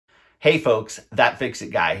Hey folks, That Fix It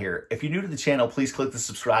Guy here. If you're new to the channel, please click the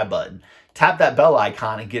subscribe button. Tap that bell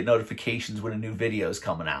icon and get notifications when a new video is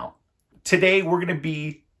coming out. Today, we're going to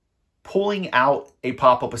be pulling out a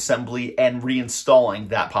pop-up assembly and reinstalling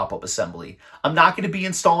that pop-up assembly. I'm not going to be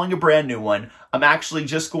installing a brand new one. I'm actually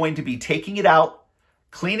just going to be taking it out,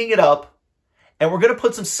 cleaning it up, and we're going to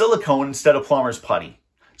put some silicone instead of plumber's putty.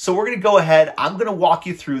 So we're going to go ahead, I'm going to walk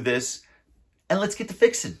you through this, and let's get to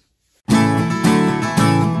fixing.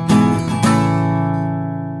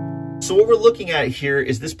 So what we're looking at here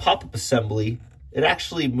is this pop-up assembly. It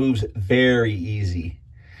actually moves very easy.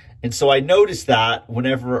 And so I noticed that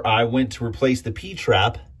whenever I went to replace the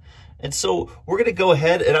P-trap. And so we're going to go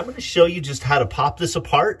ahead and I'm going to show you just how to pop this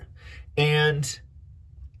apart. And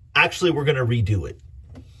actually we're going to redo it.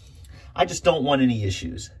 I just don't want any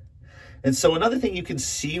issues. And so another thing you can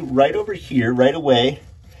see right over here, right away,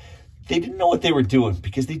 they didn't know what they were doing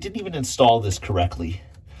because they didn't even install this correctly.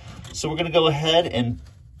 So we're going to go ahead and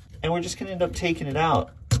we're just going to end up taking it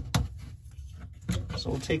out.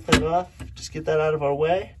 So we'll take that off, just get that out of our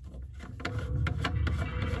way.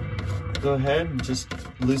 Go ahead and just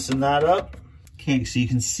loosen that up. Okay, so you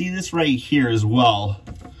can see this right here as well.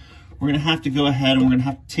 We're going to have to go ahead and we're going to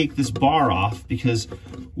have to take this bar off because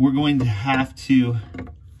we're going to have to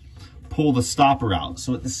pull the stopper out.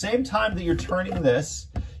 So at the same time that you're turning this,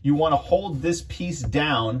 you want to hold this piece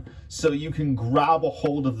down so you can grab a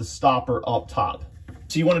hold of the stopper up top.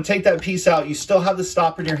 So you want to take that piece out. You still have the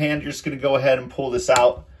stopper in your hand. You're just going to go ahead and pull this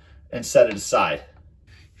out and set it aside.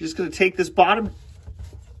 You're just going to take this bottom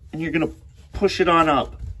and you're going to push it on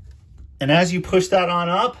up. And as you push that on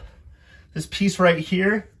up, this piece right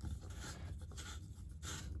here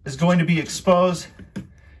is going to be exposed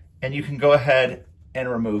and you can go ahead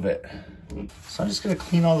and remove it. So I'm just going to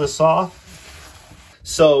clean all this off.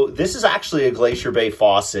 So this is actually a Glacier Bay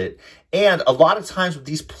faucet. And a lot of times with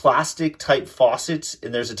these plastic type faucets,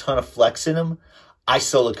 and there's a ton of flex in them, I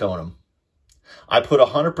silicone them. I put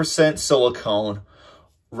 100% silicone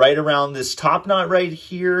right around this top nut right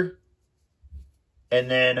here,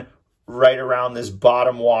 and then right around this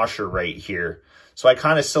bottom washer right here. So I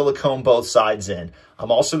kind of silicone both sides in.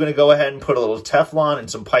 I'm also going to go ahead and put a little Teflon and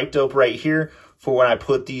some pipe dope right here for when I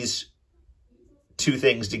put these two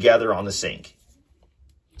things together on the sink.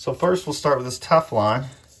 So first we'll start with this Teflon.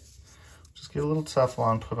 Just get a little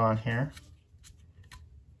Teflon put on here.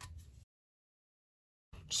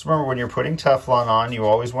 Just remember when you're putting Teflon on, you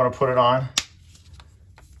always want to put it on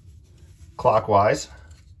clockwise.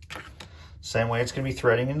 Same way it's going to be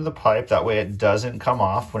threading into the pipe. That way it doesn't come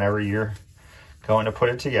off whenever you're going to put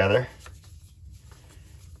it together.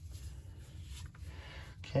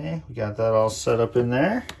 Okay, we got that all set up in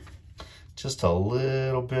there. Just a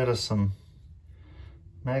little bit of some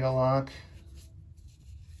Megalock.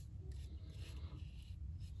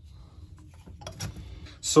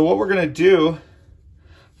 So what we're going to do,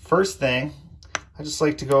 first thing, I just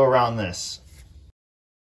like to go around this.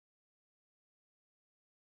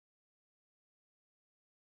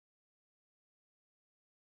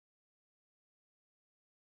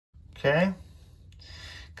 Okay,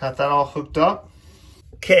 got that all hooked up.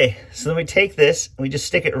 Okay, so then we take this and we just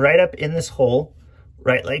stick it right up in this hole,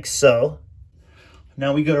 right like so.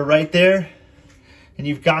 Now we go to right there and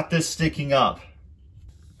you've got this sticking up.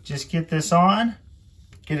 Just get this on.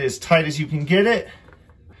 Get it as tight as you can get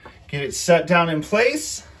it set down in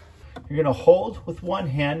place. You're gonna hold with one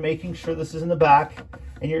hand, making sure this is in the back,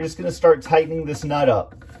 and you're just gonna start tightening this nut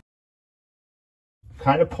up.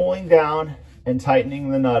 Kind of pulling down and tightening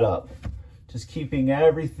the nut up. Just keeping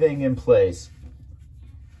everything in place.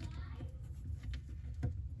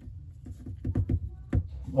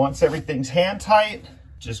 Once everything's hand tight,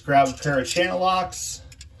 just grab a pair of channel locks.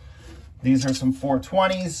 These are some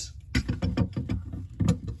 420s.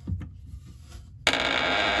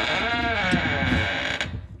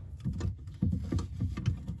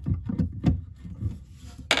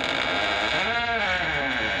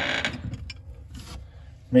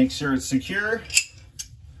 Make sure it's secure.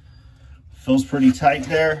 Feels pretty tight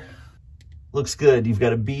there. Looks good. You've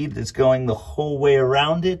got a bead that's going the whole way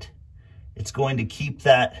around it. It's going to keep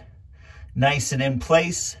that nice and in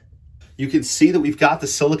place. You can see that we've got the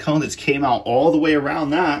silicone that's came out all the way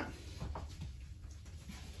around that.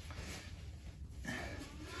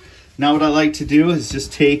 Now what I like to do is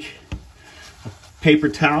just take a paper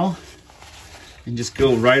towel and just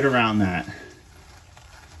go right around that.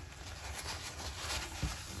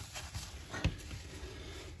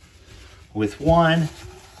 With one,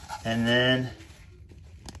 and then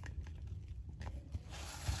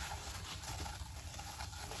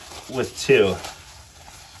with two.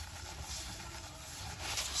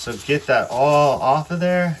 So get that all off of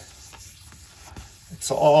there. It's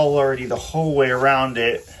all already the whole way around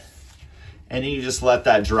it. And you just let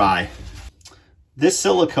that dry. This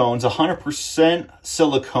silicone's 100%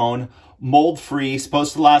 silicone, mold-free,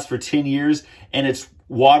 supposed to last for 10 years, and it's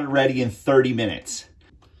water ready in 30 minutes.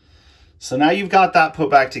 So now you've got that put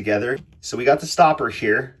back together. So we got the stopper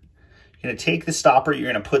here. You're gonna take the stopper,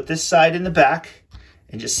 you're gonna put this side in the back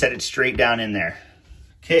and just set it straight down in there.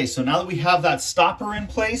 Okay, so now that we have that stopper in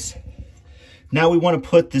place, now we wanna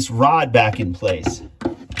put this rod back in place.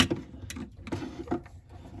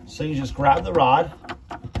 So you just grab the rod,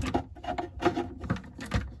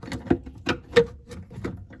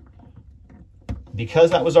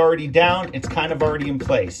 because that was already down, it's kind of already in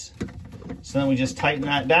place. So then we just tighten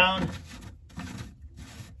that down.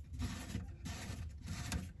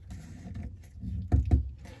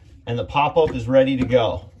 And the pop-up is ready to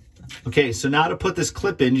go. Okay, so now to put this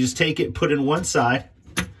clip in, you just take it, put it in one side.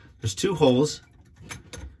 There's 2 holes.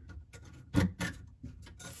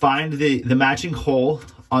 Find the matching hole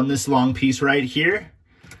on this long piece right here.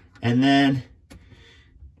 And then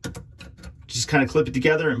just kind of clip it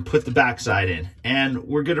together and put the back side in. And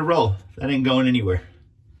we're good to roll. That ain't going anywhere.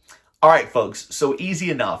 All right, folks, so easy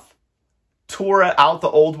enough. Tore out the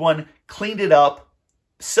old one, cleaned it up,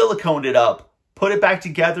 siliconed it up, put it back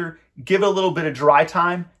together, give it a little bit of dry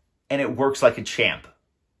time, and it works like a champ.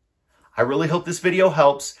 I really hope this video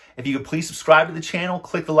helps. If you could please subscribe to the channel,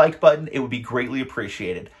 click the like button, it would be greatly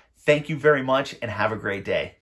appreciated. Thank you very much and have a great day.